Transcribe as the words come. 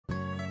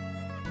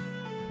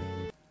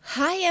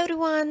Hi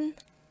everyone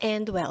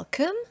and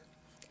welcome.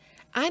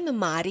 I'm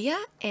Maria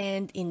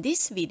and in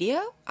this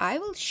video I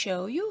will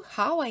show you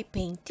how I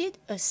painted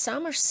a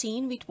summer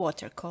scene with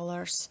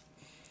watercolors.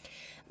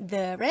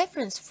 The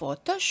reference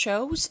photo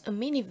shows a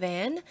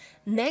minivan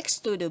next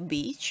to the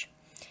beach.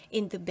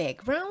 In the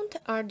background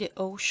are the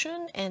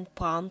ocean and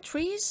palm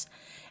trees,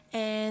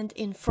 and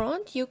in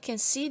front you can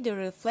see the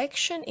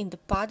reflection in the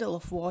puddle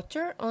of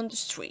water on the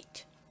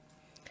street.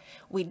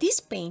 With this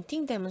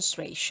painting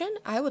demonstration,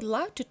 I would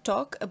like to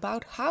talk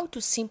about how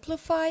to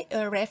simplify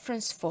a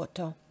reference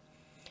photo.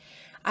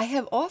 I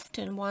have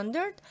often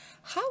wondered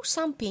how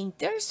some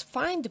painters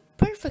find the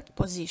perfect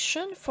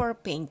position for a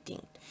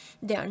painting.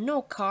 There are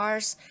no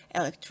cars,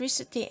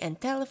 electricity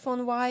and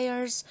telephone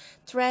wires,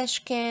 trash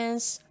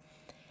cans,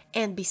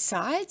 and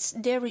besides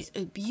there is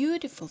a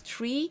beautiful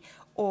tree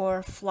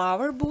or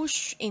flower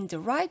bush in the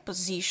right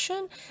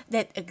position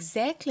that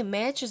exactly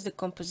matches the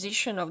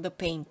composition of the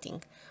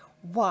painting.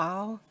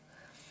 Wow!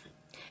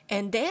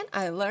 And then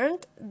I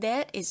learned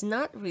that it's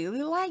not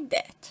really like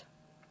that.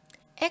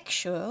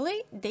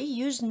 Actually, they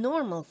use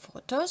normal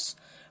photos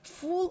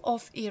full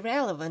of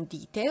irrelevant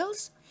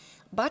details,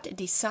 but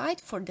decide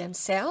for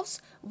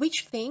themselves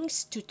which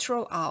things to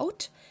throw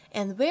out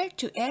and where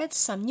to add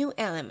some new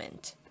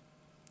element.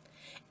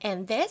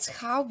 And that's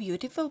how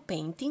beautiful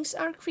paintings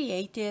are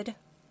created.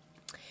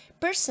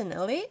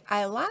 Personally,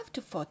 I love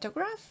to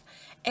photograph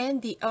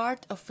and the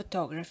art of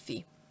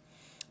photography.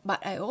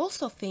 But I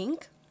also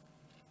think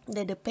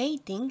that the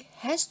painting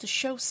has to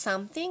show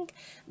something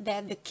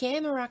that the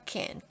camera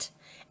can't,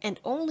 and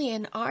only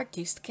an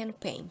artist can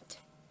paint.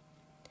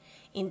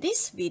 In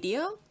this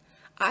video,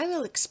 I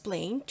will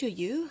explain to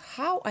you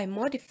how I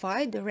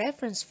modified the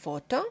reference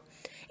photo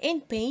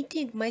and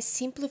painted my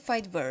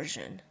simplified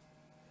version.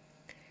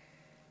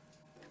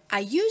 I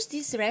used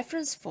this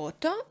reference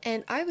photo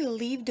and I will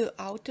leave the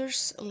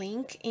author's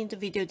link in the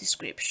video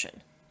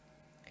description.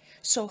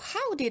 So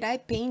how did I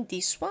paint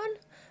this one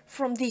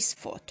from this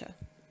photo?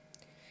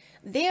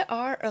 There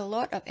are a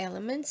lot of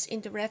elements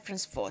in the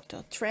reference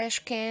photo: trash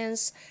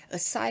cans, a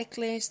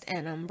cyclist,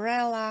 an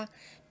umbrella,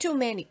 too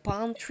many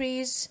palm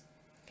trees.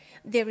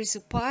 There is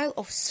a pile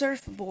of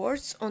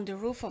surfboards on the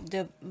roof of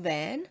the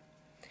van.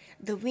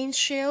 The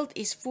windshield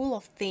is full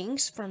of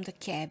things from the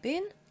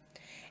cabin,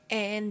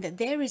 and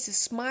there is a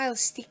smile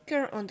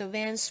sticker on the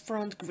van's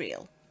front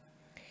grille.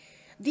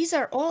 These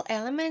are all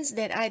elements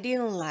that I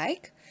didn't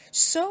like,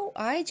 so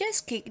I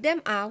just kicked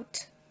them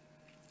out.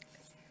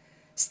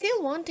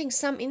 Still wanting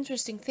some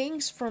interesting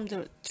things from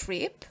the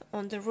trip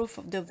on the roof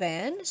of the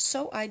van,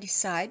 so I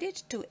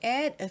decided to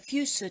add a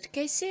few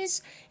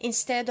suitcases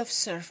instead of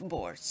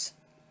surfboards.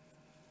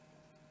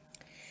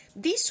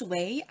 This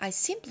way I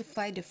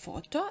simplified the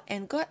photo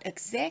and got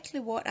exactly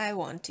what I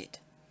wanted.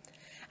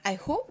 I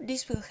hope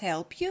this will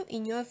help you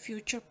in your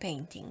future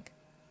painting.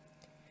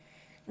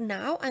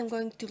 Now I'm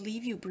going to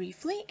leave you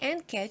briefly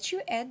and catch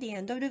you at the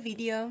end of the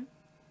video.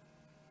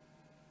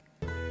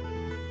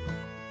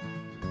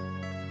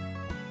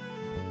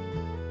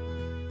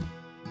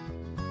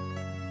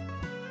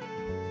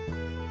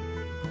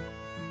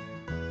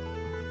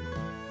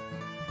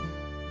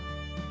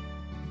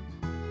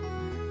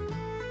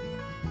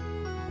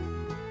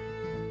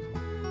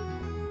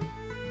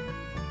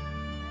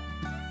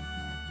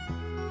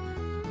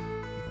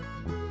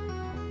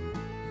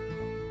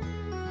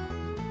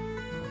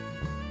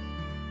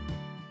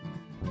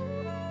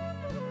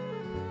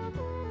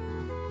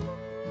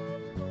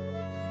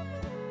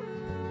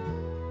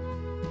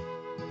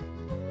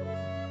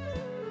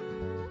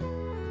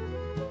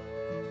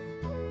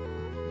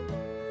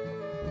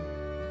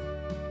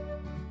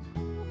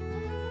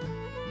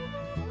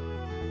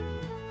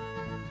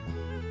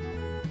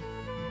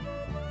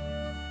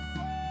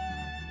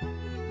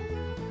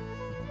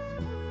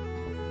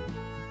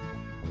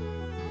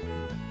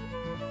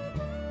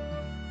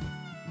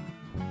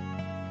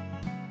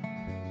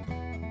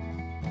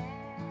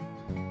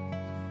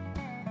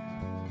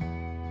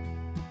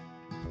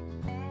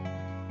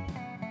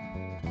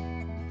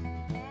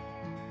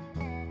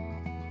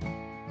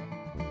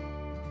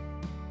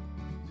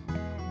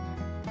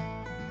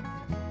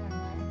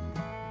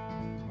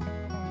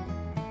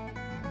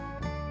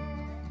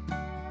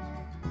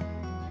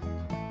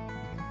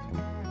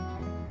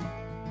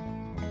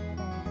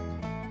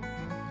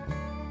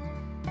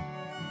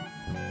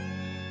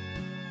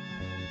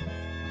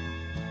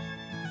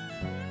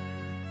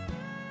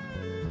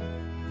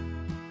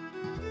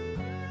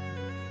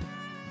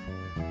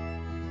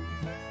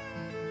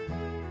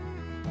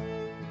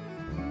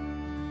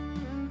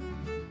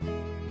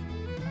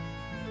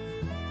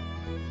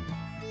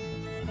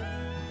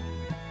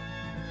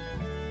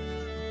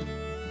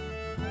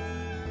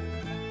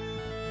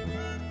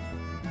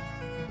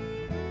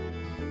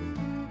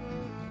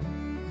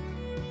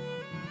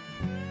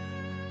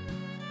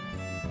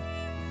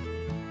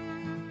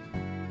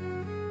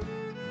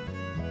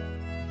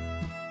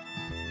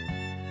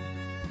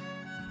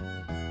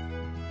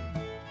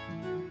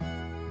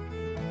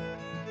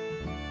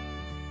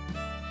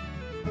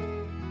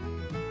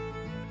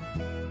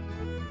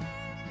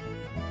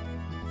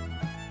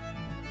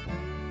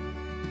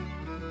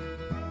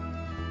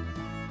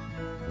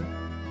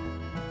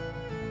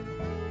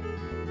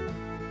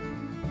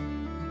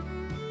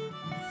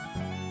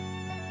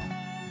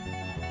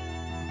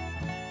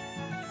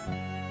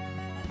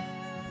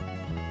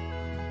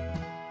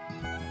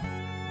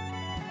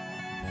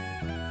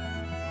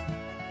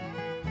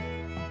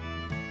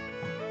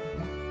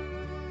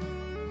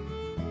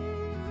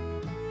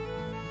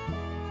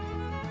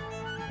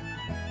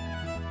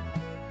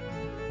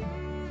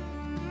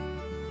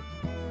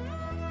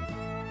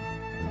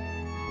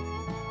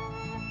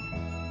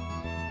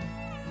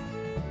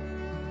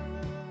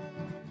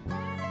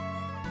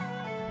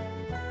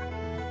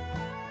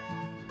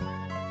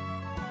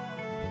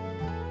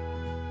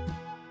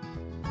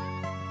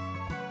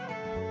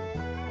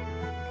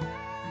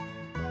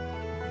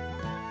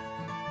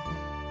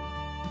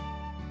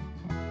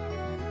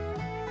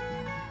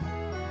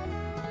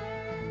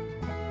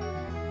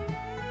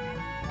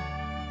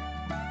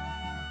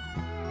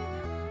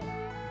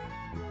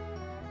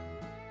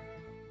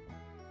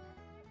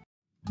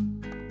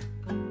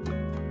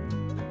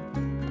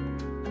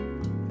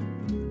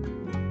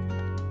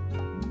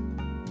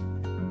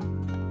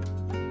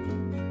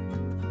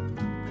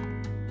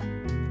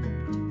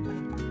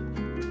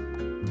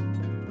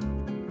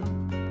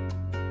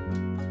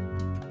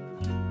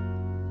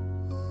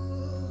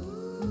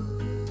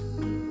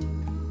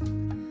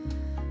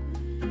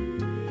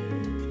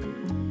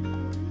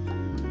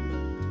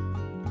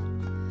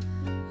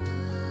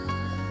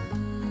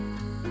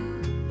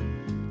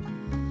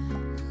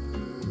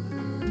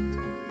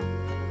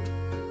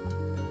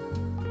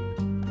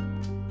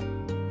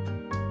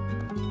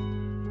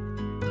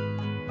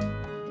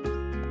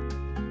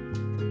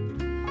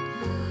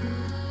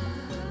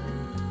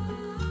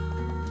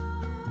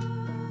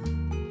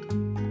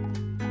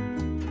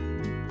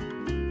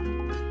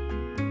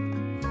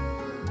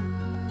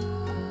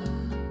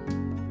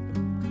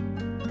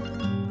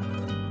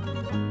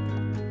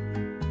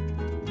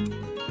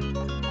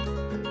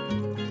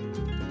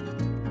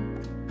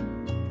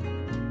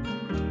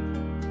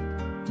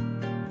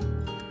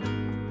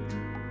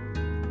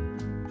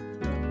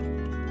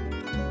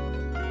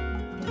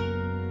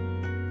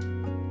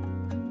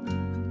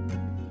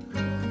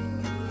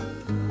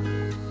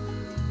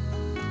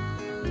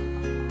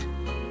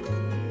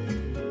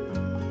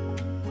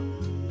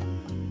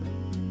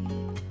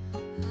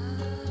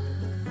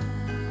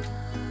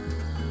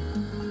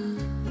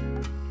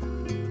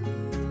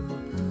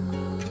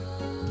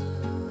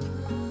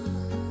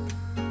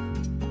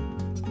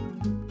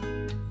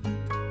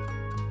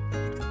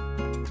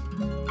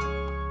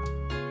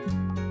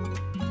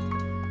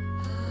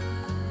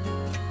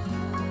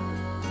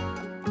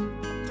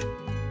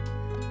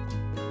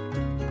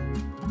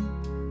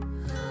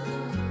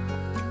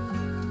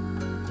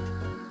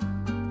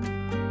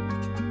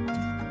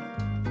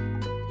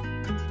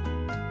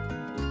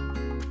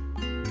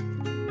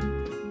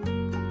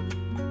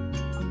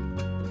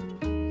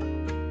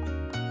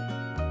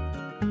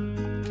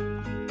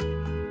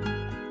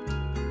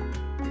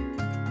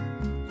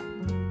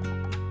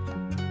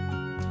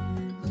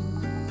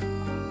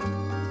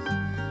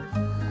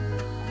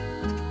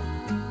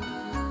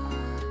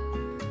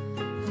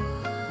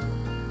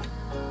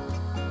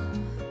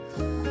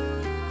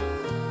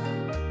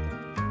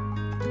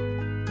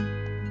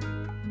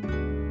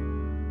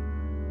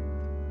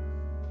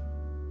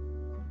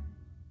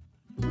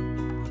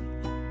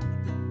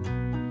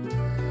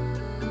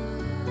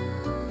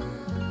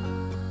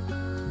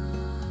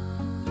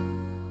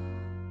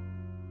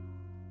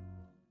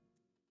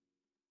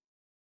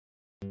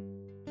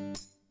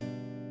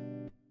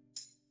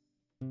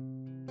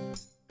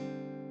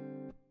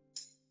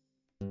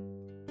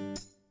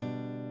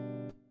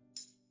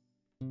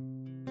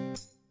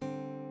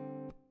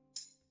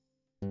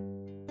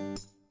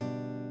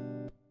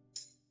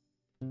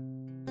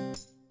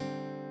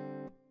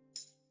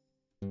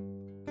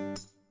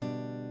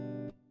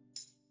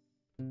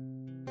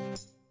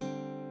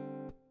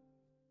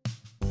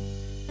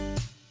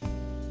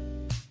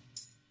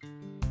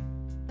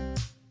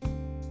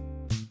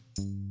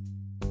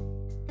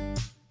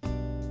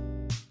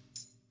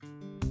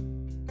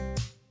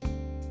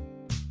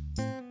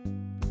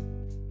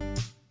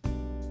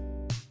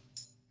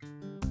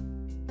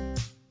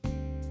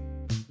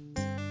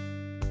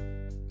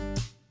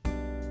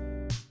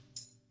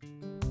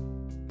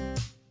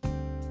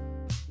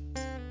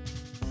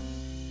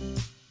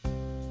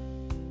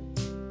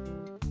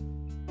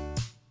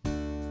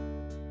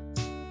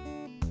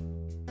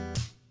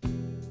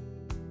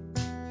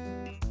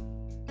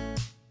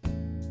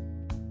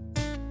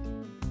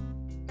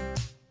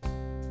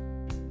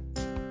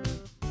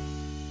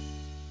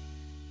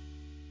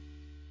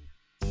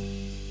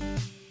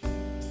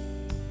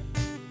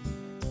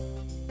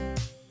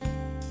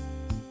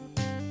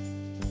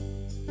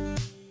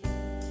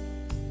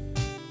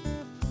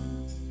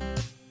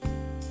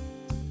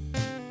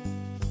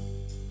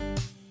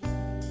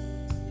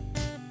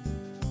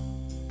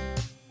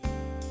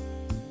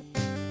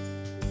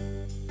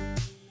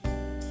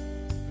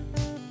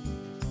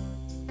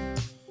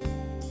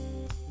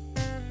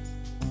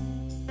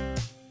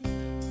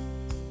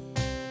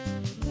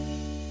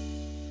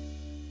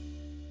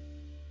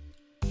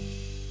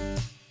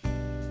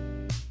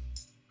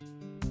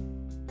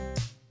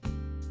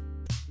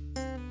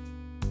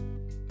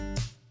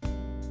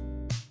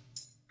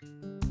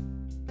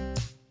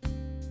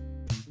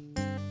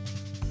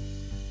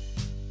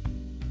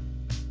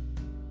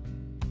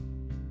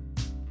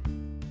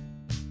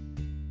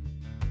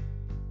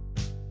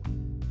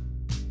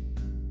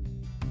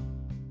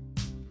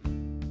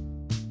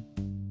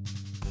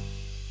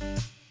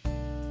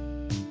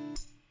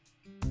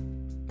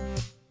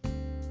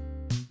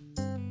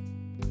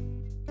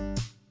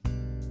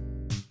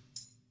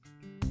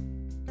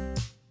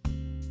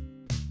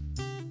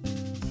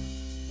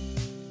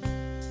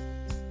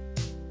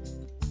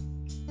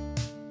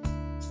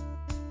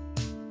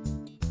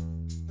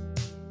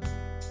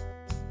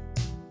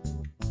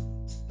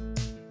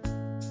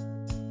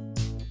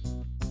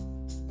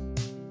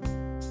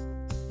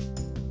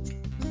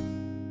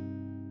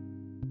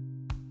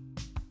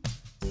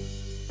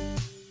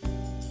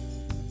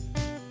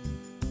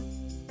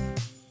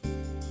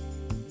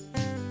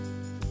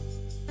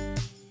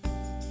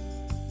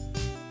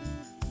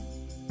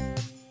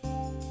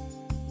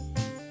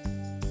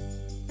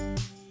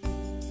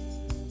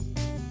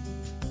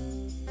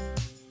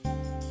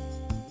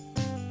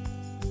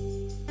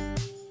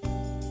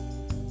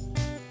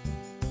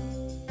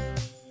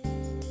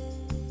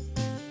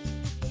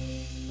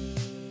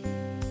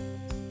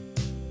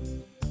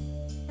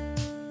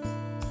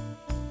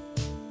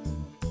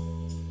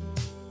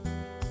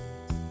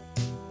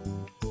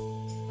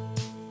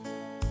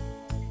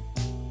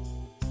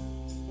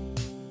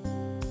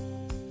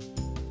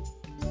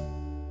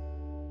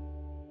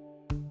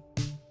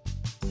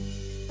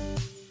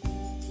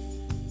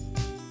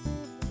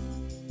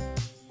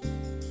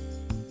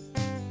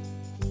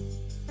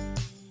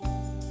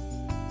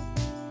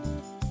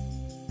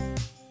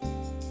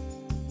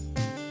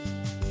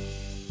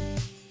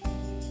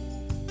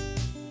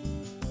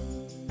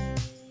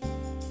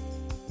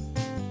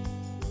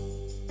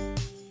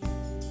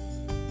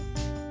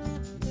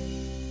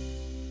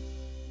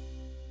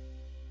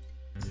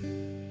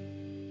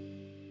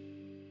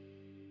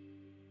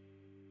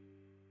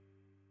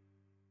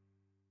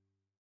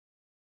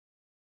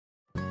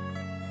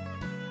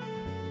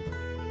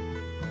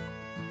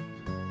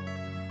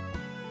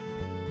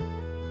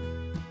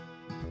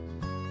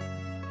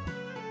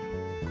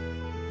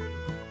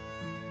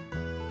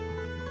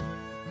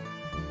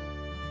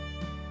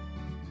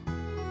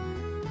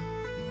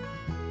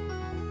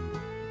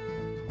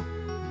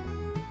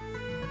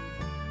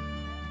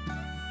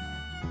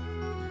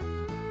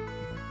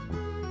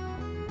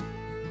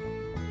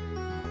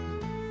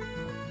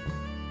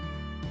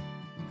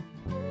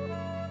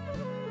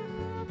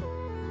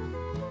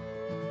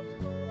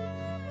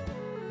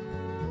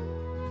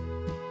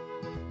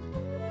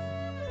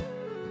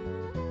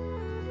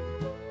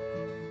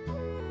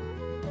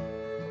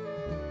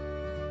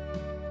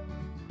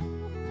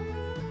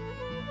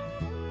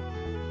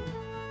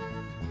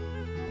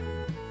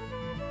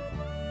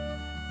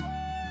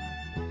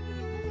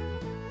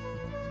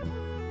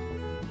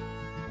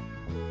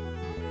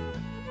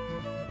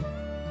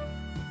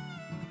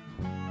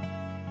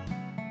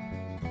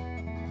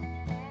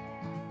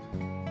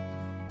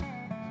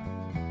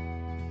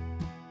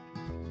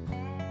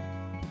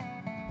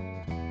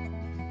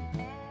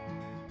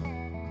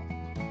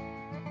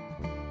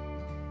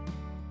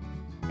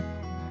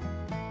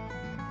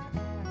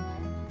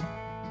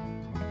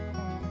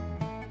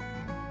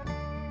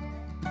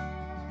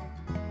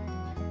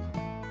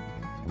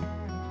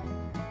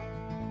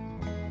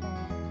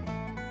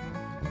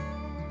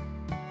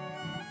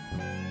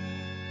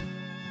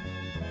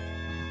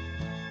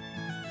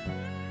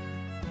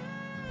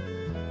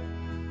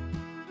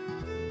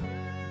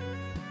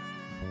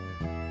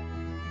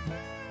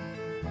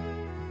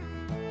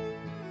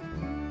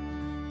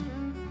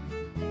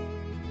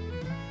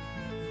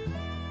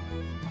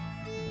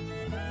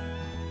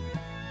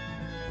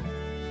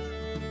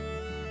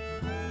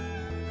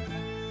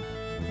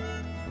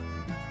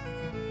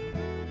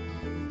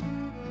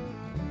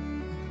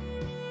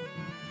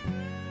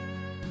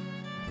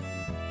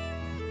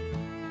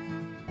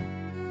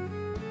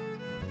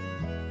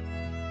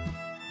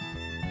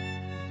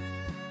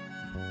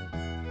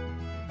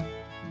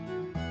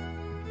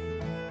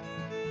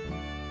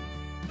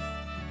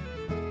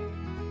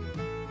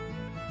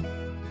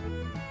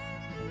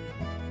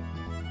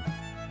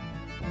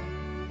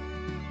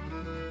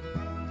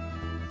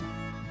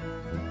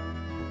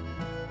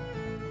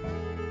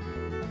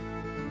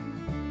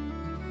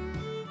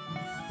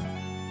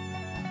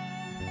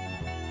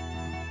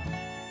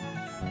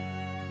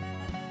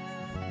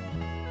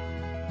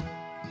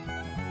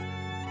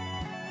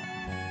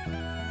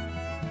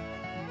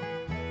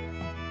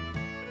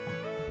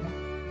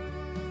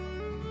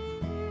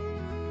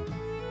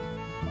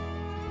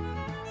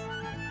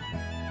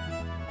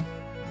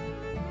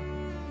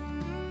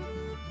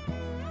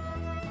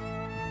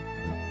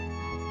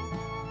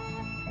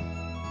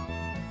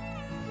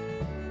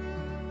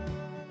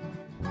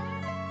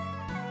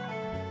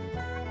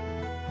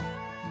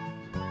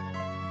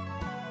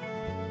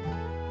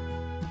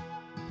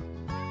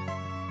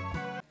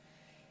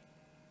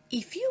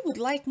 If you would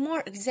like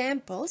more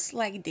examples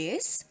like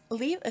this,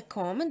 leave a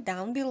comment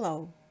down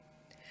below.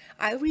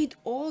 I read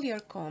all your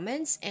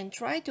comments and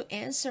try to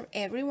answer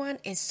everyone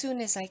as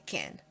soon as I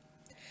can.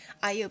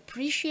 I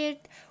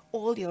appreciate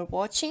all your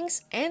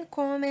watchings and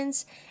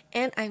comments,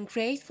 and I'm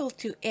grateful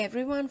to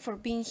everyone for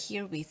being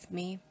here with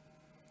me.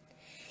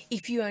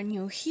 If you are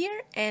new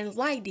here and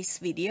like this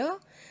video,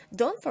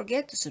 don't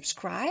forget to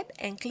subscribe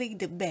and click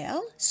the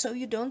bell so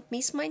you don't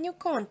miss my new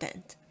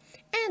content.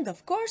 And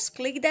of course,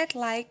 click that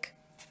like.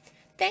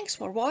 Thanks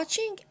for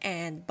watching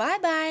and bye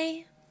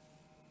bye!